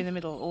huge tree in the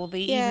middle or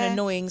the even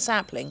annoying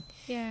sapling?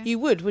 Yeah. You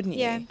would, wouldn't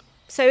you? Yeah.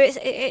 So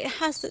it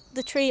has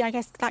the tree, I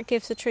guess that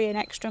gives the tree an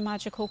extra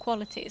magical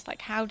quality. It's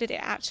like, how did it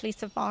actually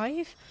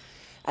survive?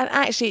 And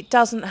actually it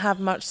doesn't have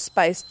much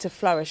space to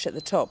flourish at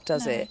the top,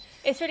 does it?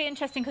 It's really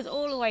interesting because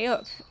all the way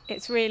up,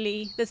 there's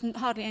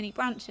hardly any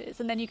branches,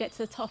 and then you get to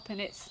the top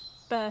and it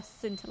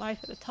bursts into life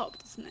at the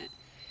top, doesn't it?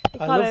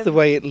 I love the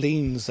way it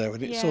leans, though,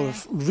 and it's sort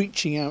of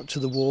reaching out to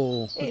the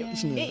wall,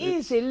 isn't it? It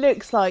is. It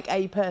looks like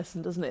a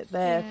person, doesn't it?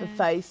 There, the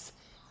face,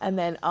 and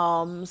then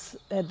arms.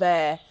 They're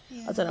there.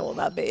 Yeah. I don't know what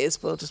that bit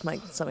is. We'll just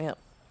make something up.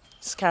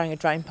 It's carrying a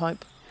drain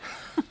pipe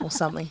or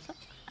something.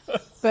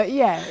 But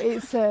yeah,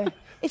 it's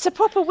a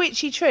proper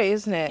witchy tree,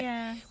 isn't it?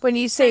 Yeah. When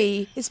you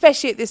see,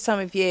 especially at this time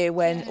of year,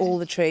 when all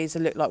the trees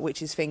look like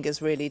witches'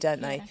 fingers, really,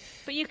 don't they?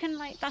 But you can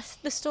that's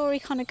the story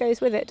kind of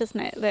goes with it, doesn't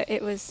it? That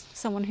it was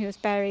someone who was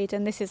buried,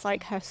 and this is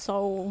like her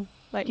soul,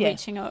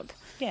 reaching up.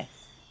 Yeah.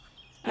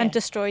 And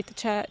destroyed the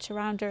church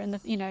around her, and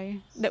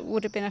that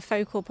would have been a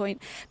focal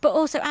point. But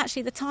also,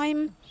 actually,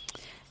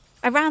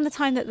 around the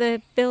time that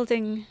the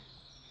building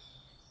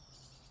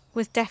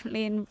was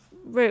definitely in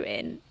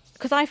ruin.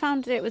 Because I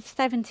found it was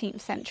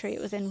 17th century,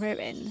 it was in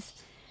ruins.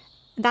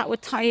 That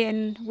would tie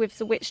in with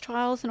the witch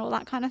trials and all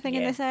that kind of thing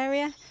in this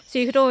area. So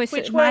you could always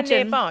Which imagine...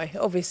 were nearby,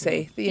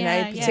 obviously,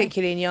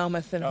 particularly in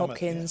Yarmouth and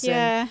Hopkins.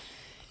 Yeah.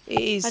 It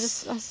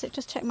is... I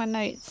just checked my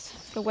notes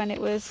for when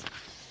it was.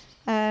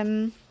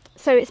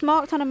 So it's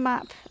marked on a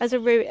map as a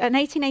ruin. An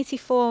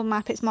 1884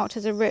 map, it's marked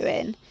as a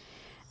ruin.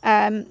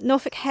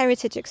 Norfolk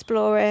Heritage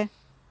Explorer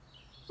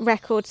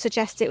record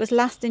suggests it was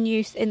last in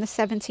use in the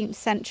 17th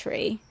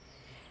century.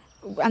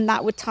 And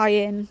that would tie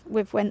in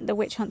with when the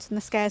witch hunts and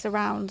the scares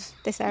around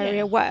this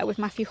area were with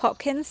Matthew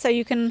Hopkins. So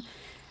you can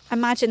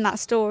imagine that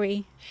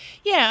story.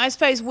 Yeah, I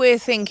suppose we're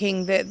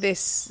thinking that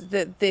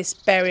this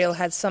burial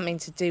had something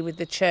to do with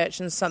the church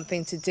and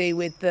something to do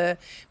with But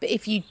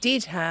if you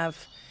did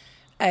have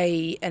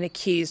an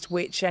accused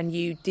witch and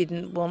you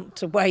didn't want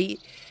to wait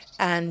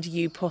and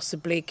you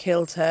possibly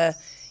killed her,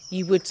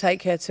 you would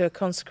take her to a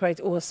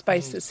consecrated or a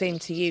space that seemed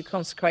to you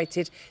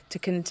consecrated to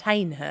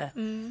contain her,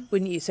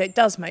 wouldn't you? So it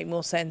does make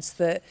more sense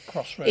that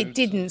it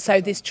didn't,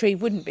 so this tree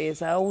wouldn't be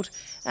as old,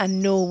 and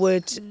nor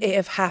would it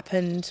have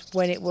happened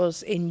when it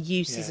was in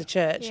use as a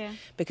church,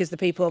 because the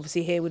people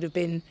obviously here would have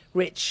been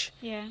rich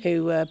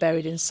who were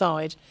buried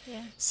inside.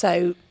 Yeah.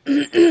 So,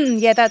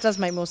 that does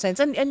make more sense.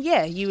 And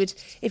you would,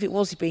 if it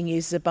was being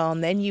used as a barn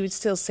then, you would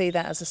still see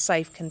that as a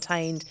safe,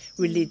 contained,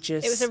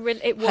 religious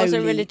It was a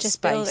religious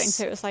space. building,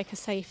 so it was like a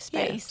safe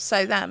space.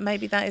 Yeah, so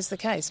maybe that is the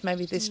case.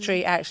 Maybe this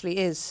tree actually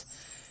is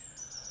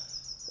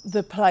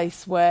the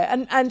place where...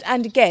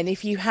 And again,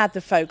 if you had the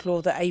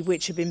folklore that a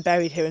witch had been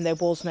buried here and there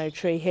was no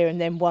tree here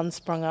and then one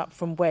sprung up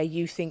from where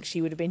you think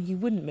she would have been, you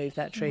wouldn't move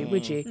that tree,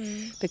 would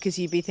you? Because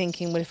you'd be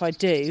thinking, well, if I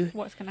do...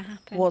 What's going to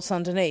happen? What's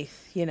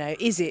underneath?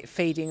 Is it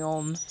feeding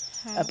on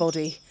a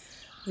body?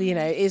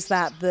 Is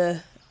that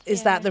the reason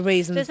There's this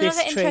tree... There's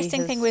another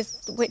interesting thing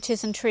with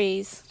witches and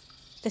trees.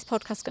 This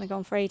podcast's going to go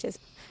on for ages.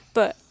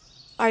 But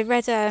I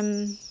read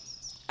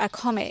a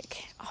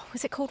comic.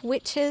 Was it called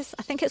Witches?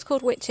 I think it's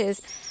called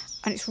Witches.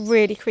 And it's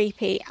really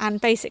creepy.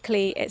 And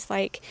basically it's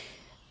like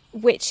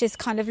witches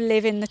kind of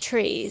live in the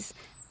trees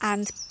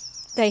and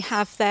they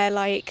have their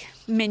like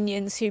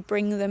minions who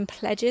bring them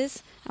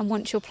pledges. And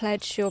once you're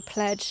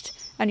pledged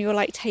and you're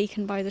like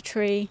taken by the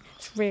tree.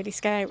 It's really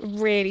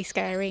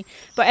scary.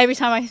 But every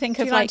time I think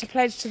Do you like to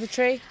pledge to the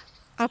tree?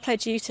 I'll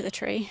pledge you to the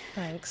tree.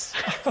 Thanks.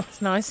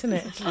 It's nice, isn't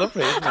it? It's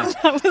lovely, isn't it?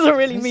 That was a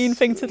really mean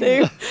thing to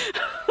do.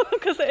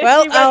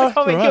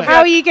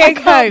 How are you going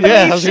to cope?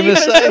 Yeah, I was going to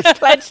say. Just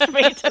pledged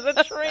me to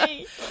the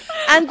tree.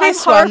 And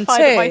this I'm one horrified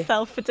too. at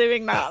myself for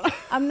doing that.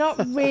 I'm not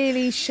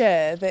really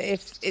sure that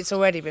if it's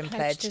already been Pledged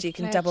pledged, is you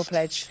can pledged. double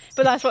pledge.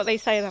 But that's what they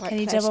say. Like, Can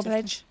you pledged double is-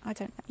 pledge? I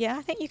don't know. Yeah,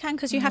 I think you can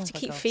because you have to for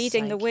keep God's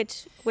feeding the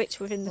sake. witch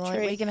within the Right,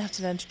 tree. we're going to have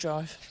to learn to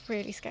drive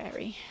Really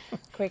scary.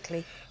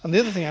 quickly. And the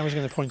other thing I was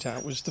going to point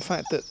out was the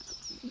fact that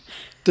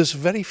there's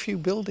very few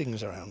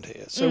buildings around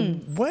here. So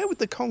where would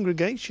the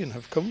congregation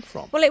have come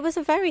from? Well, it was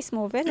a very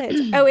small village.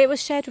 It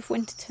was shared with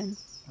Winterton.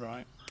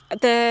 Right.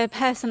 The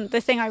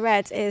thing I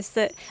read is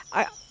that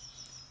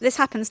this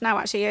happens now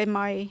actually in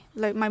my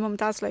mum and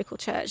dad's local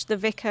church. The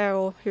vicar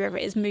or whoever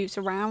it is moves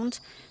around,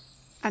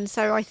 and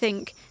so I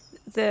think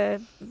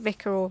the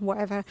vicar or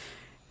whatever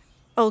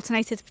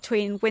alternated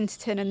between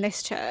Winterton and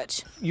this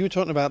church. You were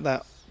talking about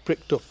that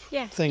bricked up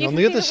Yeah, thing you on can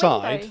the see other the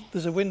side. window.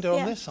 There's a window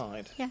Yeah. on this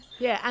side.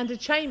 Yeah, and a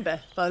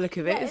chamber by the look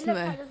of it, isn't looks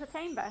there? like there's a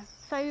chamber.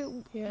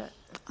 So Yeah.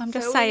 I'm So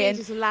just all we saying,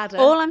 need is a ladder.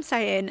 all I'm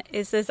saying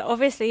is there's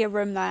obviously a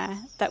room there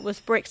that was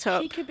bricked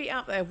up. She could be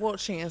up there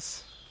watching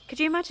us. Could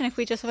you imagine if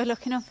we just were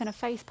looking up and a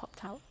face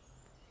popped out?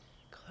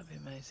 God, that'd be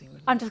amazing,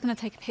 wouldn't I'm just going to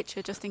take a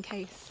picture just in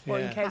case. Or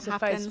in Yeah. case That a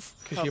face happens.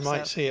 Because you pops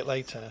might up. see it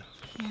later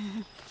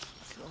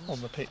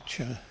on the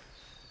picture.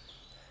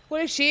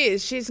 Well, if she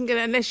is, she isn't going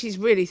to, unless she's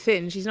really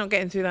thin, she's not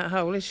getting through that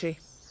hole, is she?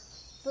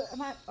 But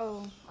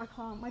I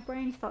can't. My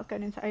brain starts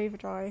going into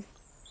overdrive.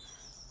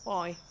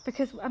 Why?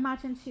 Because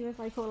imagine she was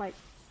like all like,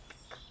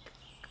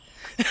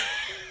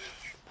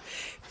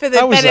 For the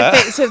How was that?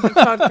 benefits of the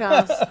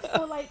podcast.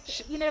 or like,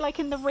 like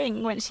in The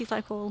Ring when she's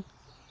like all,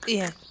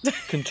 Yeah.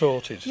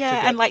 Contorted. to yeah,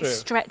 get and like through.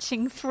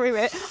 stretching through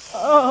it.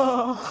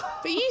 Oh,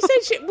 But you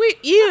said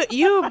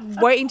you're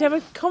waiting to have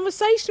a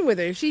conversation with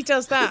her. If she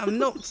does that, I'm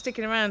not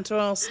sticking around to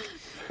ask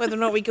whether or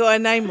not we got her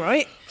name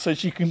right. So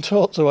she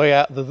contorts her way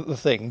out of the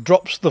thing,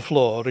 drops to the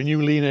floor, and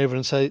you lean over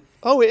and say,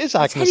 "Oh, it is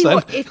Tell Agnes you then."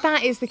 what, if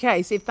that is the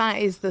case, if that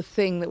is the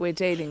thing that we're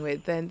dealing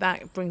with, then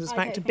that brings us I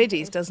back don't to think it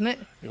biddies, is. doesn't it?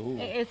 Ooh.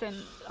 it isn't.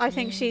 I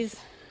think she's.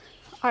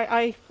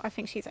 I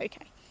think she's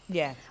okay.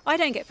 Yeah. I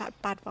don't get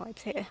bad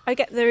vibes here. I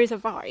get there is a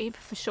vibe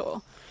for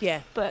sure,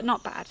 Yeah. but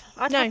not bad.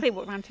 I'd No. happily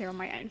walk around here on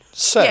my own.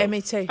 So Yeah,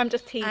 me too. I'm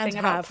just teasing And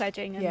about have.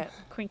 pledging and Yeah.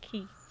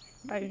 quinky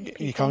boned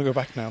people. you can't go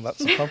back now. That's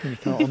the problem. You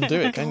can't undo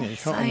it, can you? You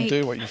can't God's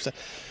undo what you said.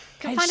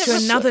 Can Head find to a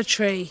another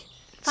tree.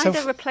 Find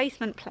So- a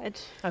replacement pledge.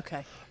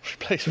 Okay.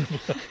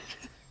 Replacement.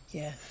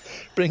 Yeah.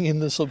 Bring in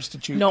the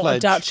substitute Not pledge, a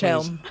Dutch please.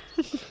 elm.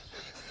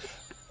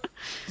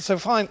 So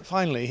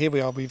finally, here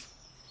we are.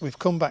 We've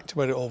come back to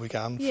where it all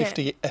began, Yeah.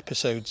 50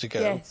 episodes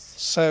ago. Yes.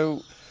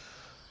 So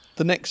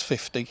the next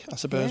 50, I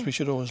suppose Yeah. we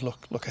should always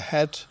look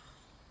ahead.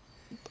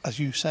 As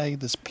you say,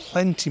 there's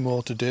plenty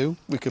more to do.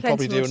 We could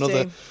Plenty probably do more to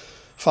another do.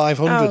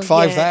 500, Oh, yeah.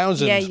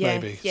 5,000 Yeah, yeah,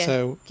 maybe. yeah,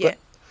 So, yeah. but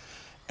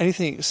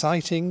anything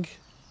exciting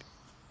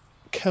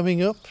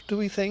coming up, do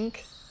we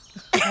think?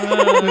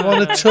 we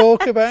want to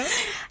talk about?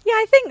 Yeah,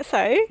 I think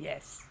so.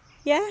 Yes.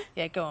 Yeah.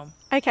 Yeah, go on.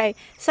 Okay,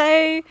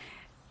 so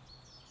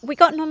we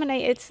got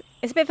nominated.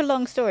 It's a bit of a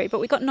long story, but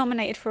we got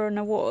nominated for an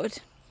award.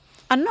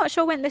 I'm not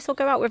sure when this will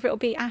go out, whether it'll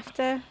be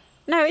after.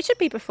 No, it should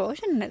be before,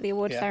 shouldn't it, the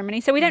award Yeah.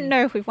 ceremony? So we don't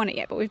know if we've won it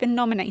yet, but we've been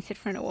nominated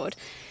for an award.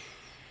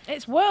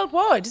 It's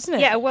worldwide, isn't it?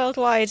 Yeah, a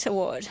worldwide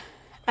award.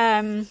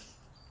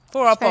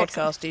 For our very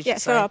podcast, did you Yeah,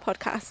 say? for our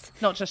podcast.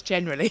 Not just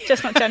generally.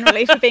 Just not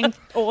generally for being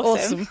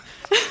awesome.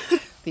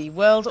 The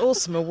World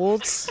Awesome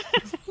Awards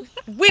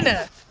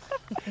winner.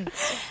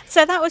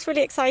 So that was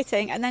really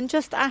exciting. And then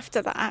just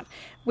after that,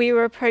 we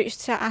were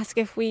approached to ask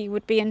if we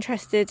would be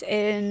interested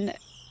in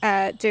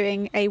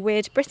doing a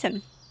Weird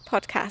Britain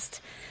podcast,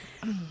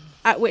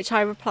 at which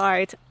I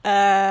replied,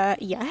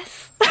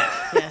 yes.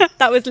 Yeah.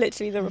 That was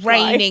literally the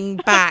reply. Raining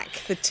back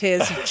the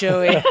tears of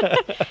joy.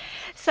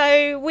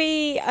 So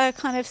we are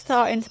kind of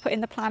starting to put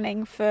in the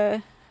planning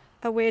for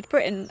a Weird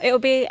Britain. It'll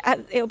be a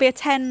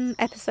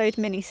 10-episode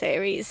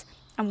mini-series,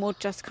 and we'll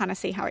just kind of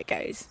see how it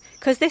goes.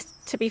 Because this,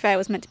 to be fair,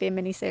 was meant to be a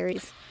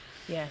mini-series.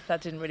 Yeah,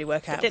 that didn't really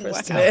work out didn't for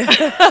us, work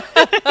did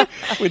it?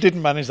 We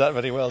didn't manage that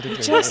very well, did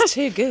we? Just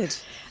too good.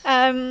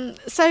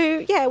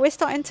 So yeah, we're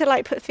starting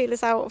to put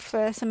feelers out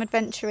for some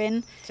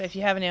adventuring. So if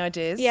you have any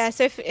ideas, Yeah,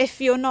 so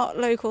if you're not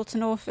local to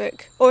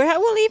Norfolk, or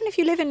well, even if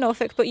you live in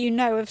Norfolk but you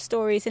know of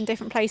stories in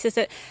different places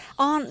that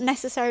aren't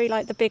necessarily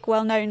like the big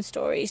well-known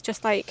stories,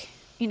 just like,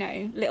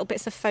 little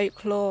bits of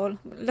folklore,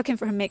 looking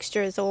for a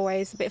mixture as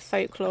always, a bit of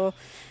folklore,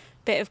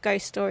 bit of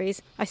ghost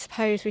stories. I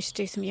suppose we should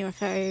do some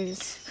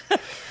UFOs.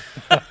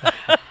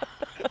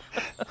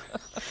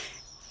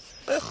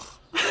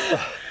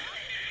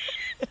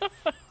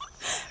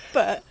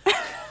 But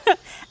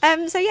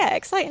so yeah,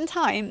 exciting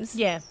times.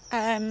 yeah,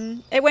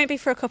 It won't be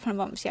for a couple of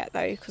months yet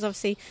though, because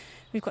obviously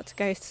we've got to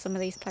go to some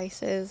of these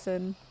places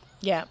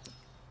yeah.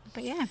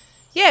 but yeah.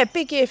 Yeah,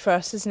 big year for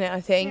us, isn't it,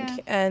 I think? Yeah.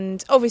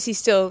 And obviously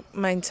still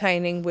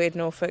maintaining Weird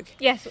Norfolk.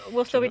 Yes,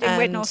 we'll still be doing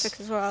Weird And- Norfolk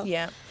as well.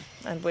 Yeah,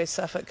 and Weird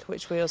Suffolk,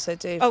 which we also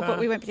do. Oh, for but our-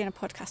 we won't be doing a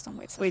podcast on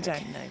Weird Suffolk. We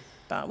don't know.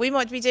 But we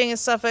might be doing a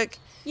Suffolk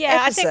Yeah,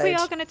 I think we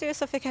episode. are going to do a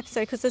Suffolk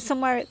episode because there's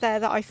somewhere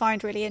there that I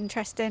find really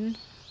interesting,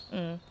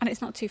 and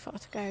it's not too far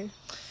to go.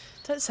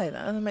 Don't say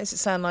that. That makes it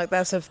sound like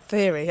that's a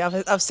theory.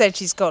 I've said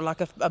she's got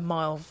like a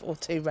mile or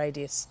two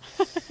radius.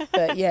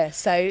 But yeah,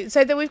 so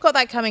that we've got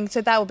that coming.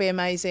 So that will be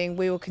amazing.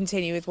 We will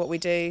continue with what we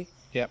do.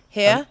 Yep.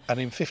 Here? And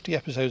in 50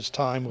 episodes'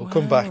 time, we'll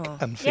come back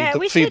and feed,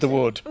 we feed should- the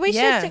wood. We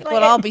Yeah. should.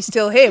 Well, I'll be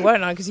still here,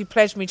 won't I? Because you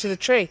pledged me to the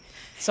tree.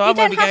 So I You won't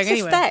don't be have going to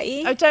anywhere.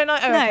 stay. Oh, don't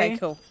I? Oh, No. okay,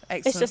 cool.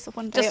 Excellent. It's just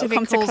one day Just it'll if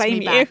come it to calls claim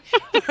me you.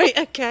 back. Right,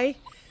 okay.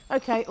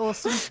 Okay,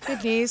 awesome.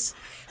 Good news.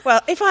 Well,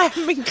 if I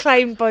haven't been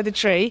claimed by the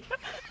tree,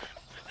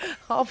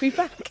 I'll be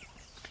back.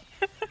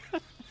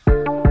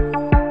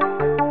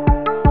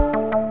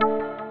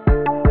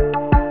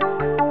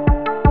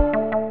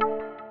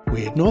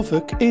 Weird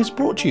Norfolk is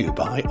brought to you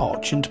by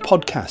Archant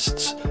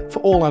Podcasts. For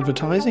all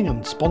advertising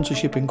and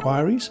sponsorship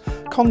inquiries,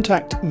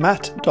 contact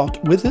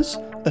matt.withers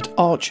at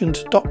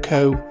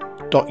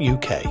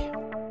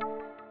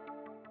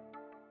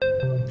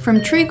archant.co.uk.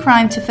 From true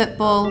crime to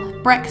football,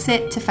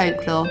 Brexit to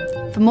folklore.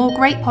 For more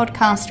great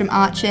podcasts from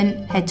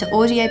Archant, head to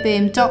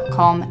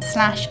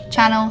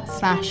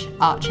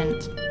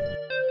audioboom.com/channel/Archant.